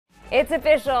It's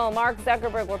official. Mark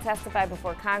Zuckerberg will testify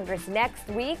before Congress next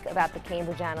week about the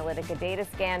Cambridge Analytica data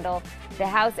scandal. The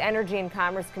House Energy and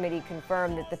Commerce Committee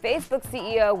confirmed that the Facebook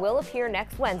CEO will appear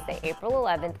next Wednesday, April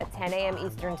 11th at 10 a.m.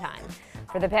 Eastern Time.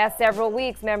 For the past several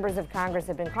weeks, members of Congress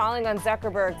have been calling on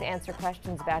Zuckerberg to answer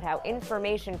questions about how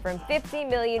information from 50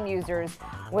 million users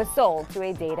was sold to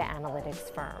a data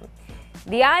analytics firm.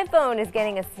 The iPhone is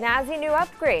getting a snazzy new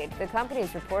upgrade. The company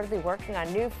is reportedly working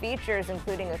on new features,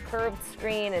 including a curved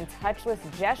screen and touchless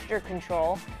gesture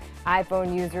control.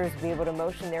 iPhone users will be able to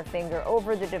motion their finger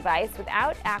over the device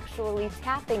without actually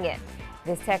tapping it.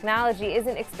 This technology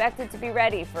isn't expected to be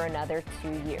ready for another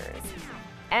 2 years.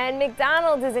 And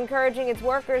McDonald's is encouraging its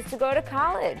workers to go to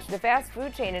college. The fast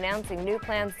food chain announcing new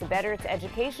plans to better its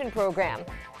education program.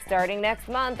 Starting next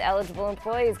month, eligible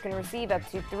employees can receive up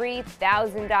to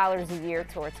 $3,000 a year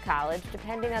towards college,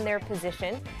 depending on their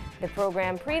position. The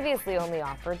program previously only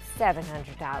offered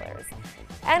 $700.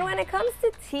 And when it comes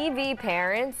to TV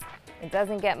parents, it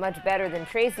doesn't get much better than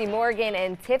Tracy Morgan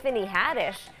and Tiffany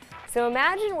Haddish. So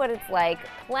imagine what it's like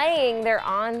playing their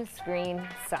on-screen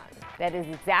son. That is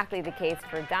exactly the case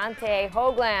for Dante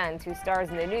Hoagland, who stars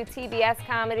in the new TBS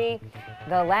comedy,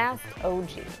 The Last OG.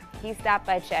 He stopped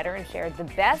by Cheddar and shared the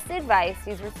best advice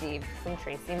he's received from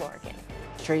Tracy Morgan.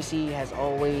 Tracy has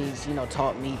always,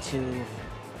 taught me to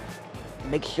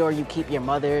make sure you keep your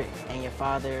mother and your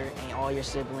father and all your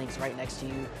siblings right next to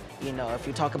you. If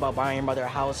you talk about buying your mother a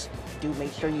house, do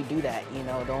make sure you do that.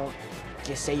 Don't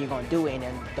just say you're going to do it and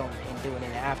then don't do it in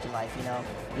the afterlife.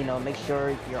 Make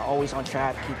sure you're always on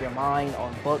track. Keep your mind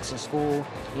on books and school.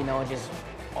 And just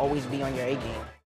always be on your A game.